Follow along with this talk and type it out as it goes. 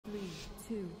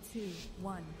2, 2,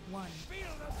 1, 1. Feel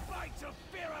the spikes of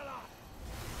Fyrakk!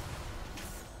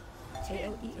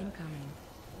 AOE incoming.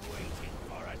 Waiting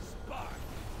for a spark.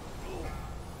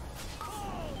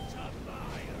 Fall to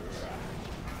my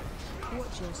wrath.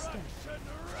 Watch your step.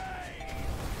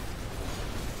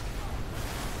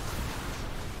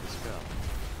 Dispel.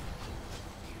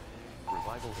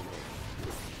 Revival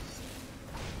innate.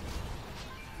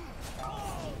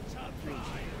 Fall to 3,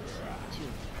 2,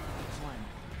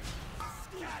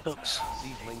 1. Hooks.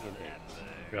 Seedling innate.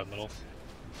 Grab middle.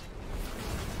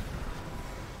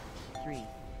 3,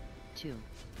 2,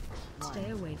 1. Stay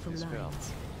away from Dispel.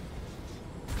 lines.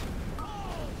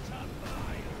 Fall to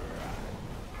my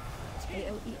wrath.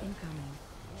 AOE incoming.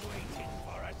 Waiting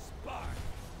for a spark.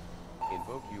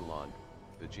 Invoke Yu'lon,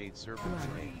 the Jade Serpent Right.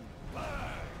 innate.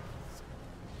 Burns.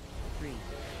 3,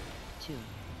 2,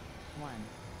 1.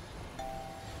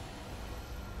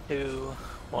 2,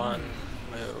 1,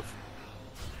 move.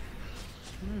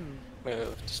 Move.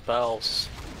 Move. Dispels.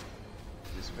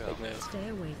 Dispel. Big move. Stay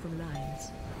away from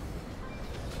lines.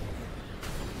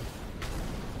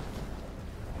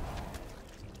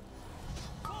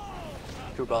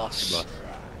 True boss.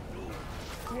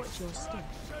 Watch your step.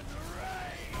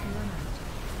 Run out.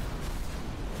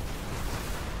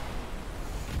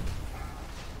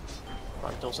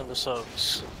 Frontals into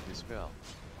soaks. Dispel.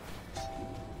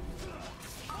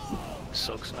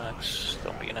 Soaks next.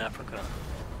 Don't be in Africa.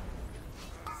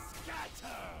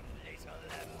 Scatter, little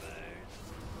embers.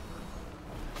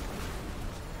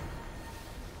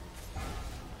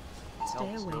 Stay Help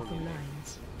away stone from innate.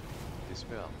 lines.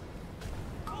 Dispel.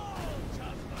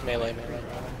 Melee, melee.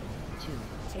 2,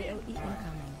 AOE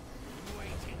incoming.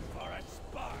 Waiting for a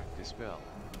spark. Dispel.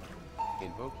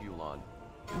 Invoke Yu'lon,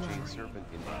 the Jade Serpent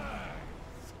innate.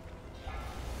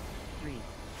 3,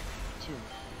 2,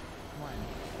 1.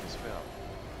 Dispel.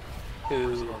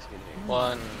 2, Spells innate.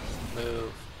 1,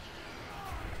 move.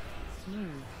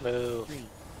 Move. Move. 3,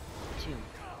 2,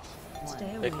 1.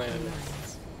 Stay away Big from move.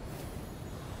 lines.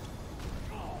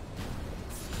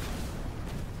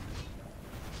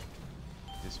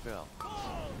 Dispel.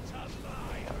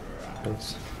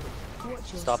 Watch your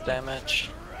Stop step. damage.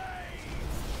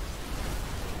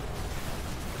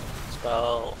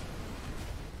 Spell.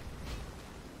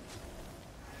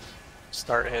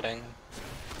 Start hitting.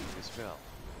 Dispel.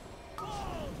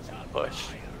 Push.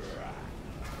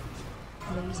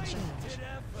 Blaze charge.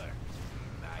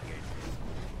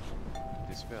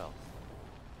 Dispel.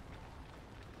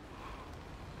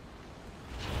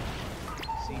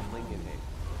 Seedling innate.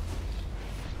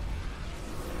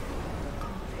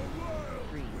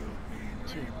 3,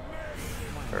 2,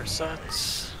 1. First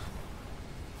sets.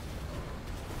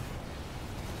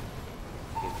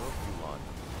 Invoke Yu'lon,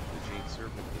 the Jade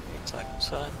Serpent innate. Second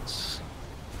sets.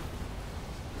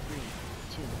 3,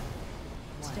 2,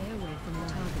 1. Stay away from the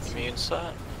target. Immune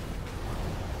set.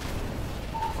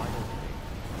 Final innate.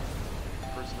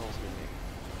 Personals innate.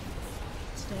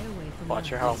 Stay away from Watch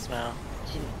your lines. health now.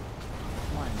 2,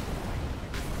 1.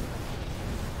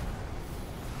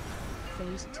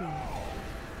 Phase 2.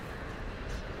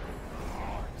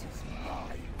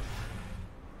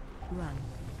 Run.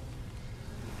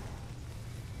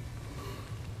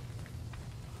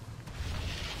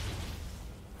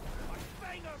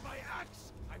 Bang of my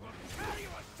axe! I will tear you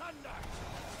asunder!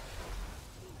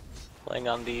 Playing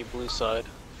on the blue side.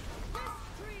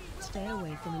 Stay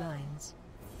away from lines.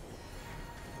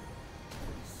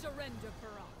 Surrender,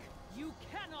 Fyrakk. You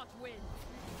cannot win.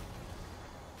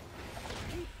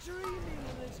 Keep dreaming,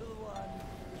 little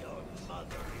one. Your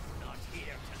mother is not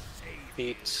here to save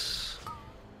you. Beats.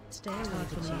 Stay away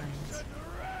from lines.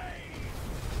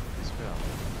 Dispel.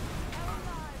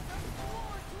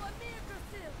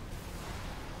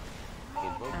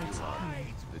 Invoke Ants Yu'lon,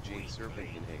 coming. the Jade Serpent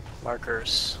innate.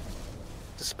 Markers.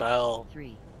 Dispel.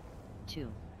 3,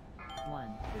 2, 1.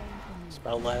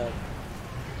 Spell lab.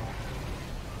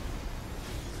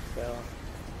 Spell.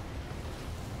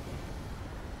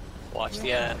 Watch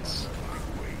the ads.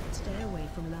 Stay away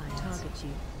from lines. Target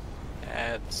you.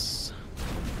 Ads.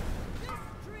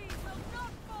 Dream will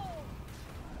not fall.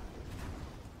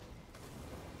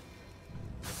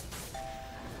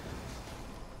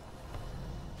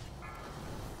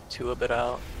 Two a bit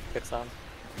out. Gets on.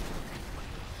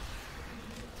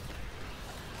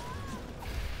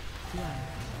 Run.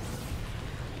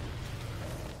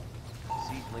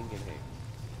 Seedling innate.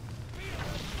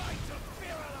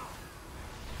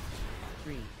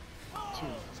 3, 2,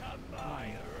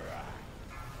 1.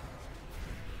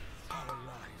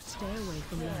 Stay away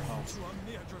from lines.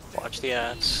 Watch the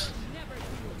ads. Never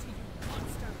yield to you,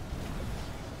 monster.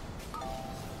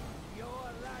 Your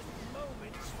last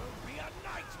moments will be a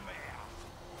nightmare!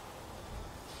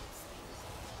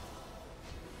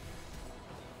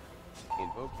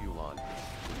 Invoke Yulon,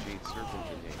 the Jade Serpent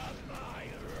in name.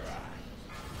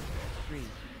 3,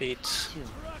 Beat. 2,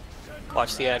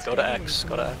 Watch the ad. Go to X.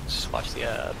 Go to X. Watch the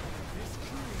ad.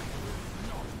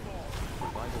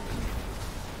 Revival in name.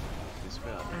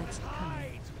 Dispel. Ads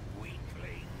coming. 3,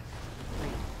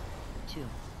 2,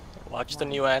 Watch the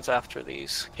new ads after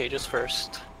these. Cages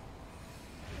first.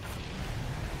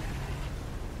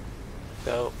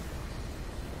 Go.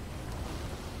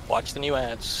 Watch the new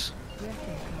ads. Breath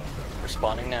incoming.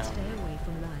 Respawning now. Stay away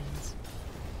from lines.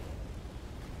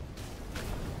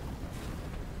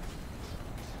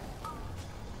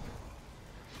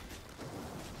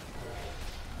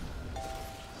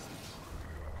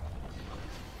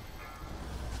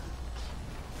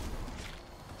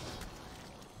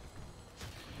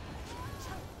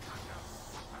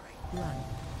 Run.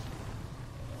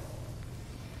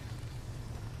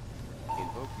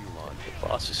 Invoke Yulon.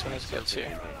 Boss as soon as it gets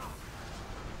here.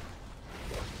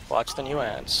 Watch the new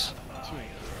ads. 2, 1.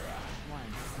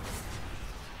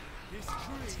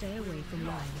 Stay away from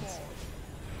lines.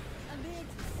 Amid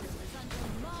is under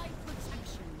my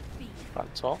protection, Fiend.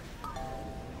 Frontal.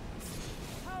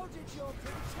 How did your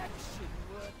protection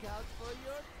work out for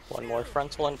your One more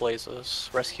frontal and blazes.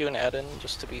 Rescue and add in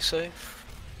just to be safe.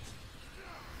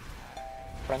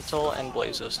 Frontal and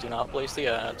blazes. Do not blaze the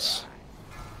ads.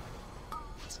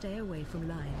 Stay away from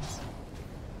lines.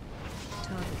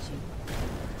 Target you.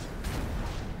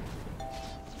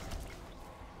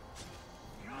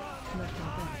 Nothing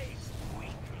back. Phase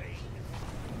 3.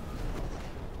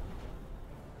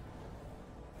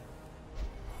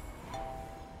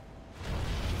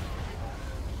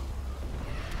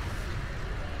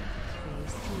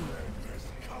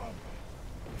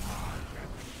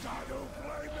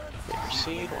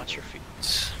 Proceed. Watch your feet.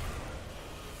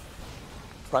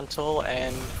 Frontal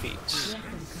and feet.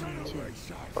 Breath incoming.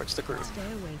 Towards the group. Stay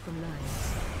away from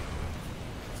lines.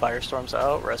 Firestorm's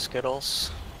out. Rest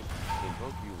Skittles.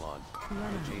 Invoke Yulon,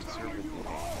 Run the Jade out. Serpent in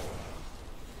name.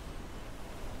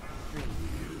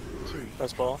 3, 2,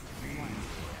 Res ball.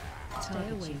 1. Stay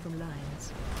away from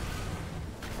lines.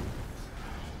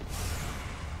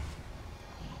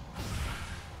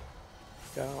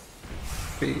 Go.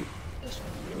 Feet.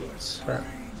 Feet. Crap.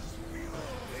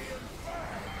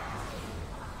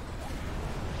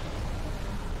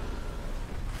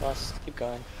 Plus, keep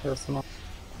going. Personal.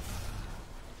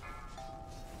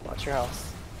 Watch your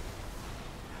health.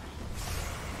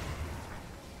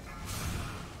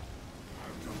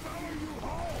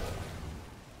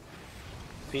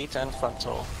 Feet and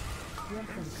frontal.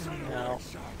 Breath incoming. Now,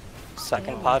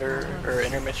 second Potter, or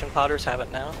intermission Potters have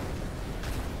it now.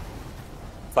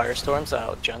 Firestorm's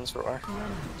out, Gen's roar. Run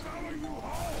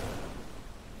out.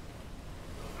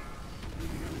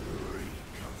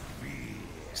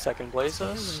 Second Stay blazes.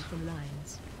 away from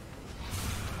lines.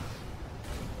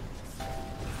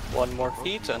 One more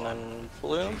feet and then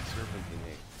bloom. Jade Serpent in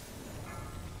name.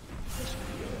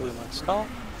 Bloom on skull.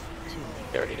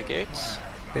 Get ready to gates.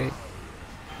 Feet.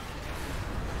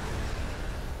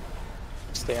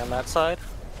 Stay on that side.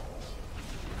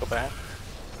 Go back.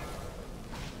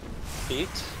 Feet.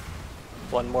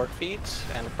 One more feet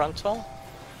and frontal.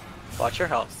 Watch your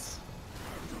health.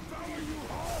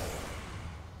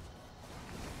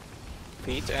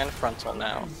 Feet and frontal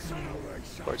now.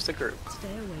 Towards the group. Stay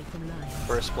away from lines.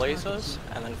 First blazes,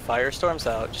 and then firestorms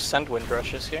out. Just send wind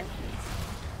rushes here.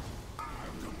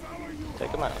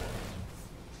 Take them out.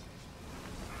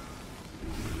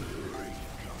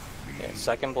 Okay,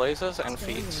 second blazes and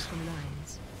Stay away feet. from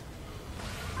lines.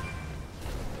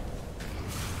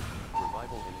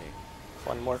 Revival in name.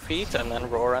 One more feet, and then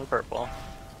roar on purple.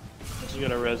 You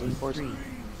got a resin force? 3,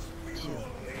 2,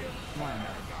 1.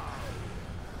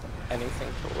 Anything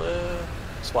to live.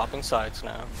 Swapping sides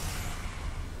now.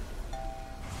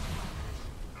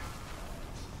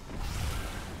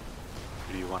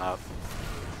 Who do you want out?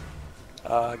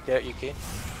 Get Yuki. Invoke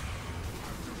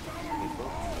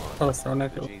Yulon, Oh, so the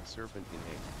negative. Jade Serpent in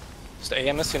name. Just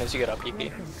AM as soon as you get up, Yuki.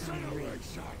 Breath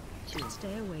incoming.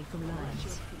 Stay away from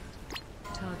lines.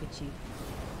 Target you.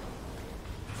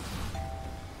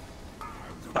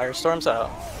 Firestorm's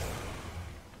out.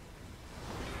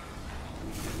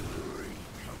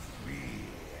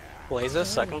 Blazes,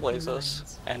 Stay away second from blazes,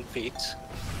 lines. and feet.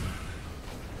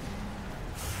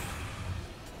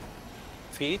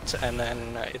 Feet, and then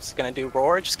it's gonna do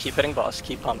roar, just keep hitting boss,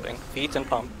 keep pumping. Feet and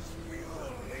pump.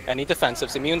 Any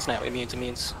defensives, immunes now,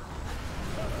 immunes.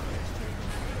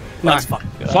 Let's fuck.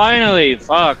 Finally!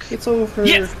 Fuck! It's over.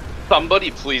 Yes!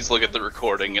 Somebody please look at the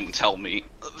recording and tell me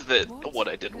that what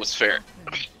I did was fair.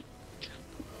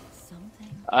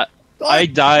 Something. I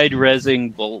died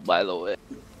rezzing Bolt, by the way.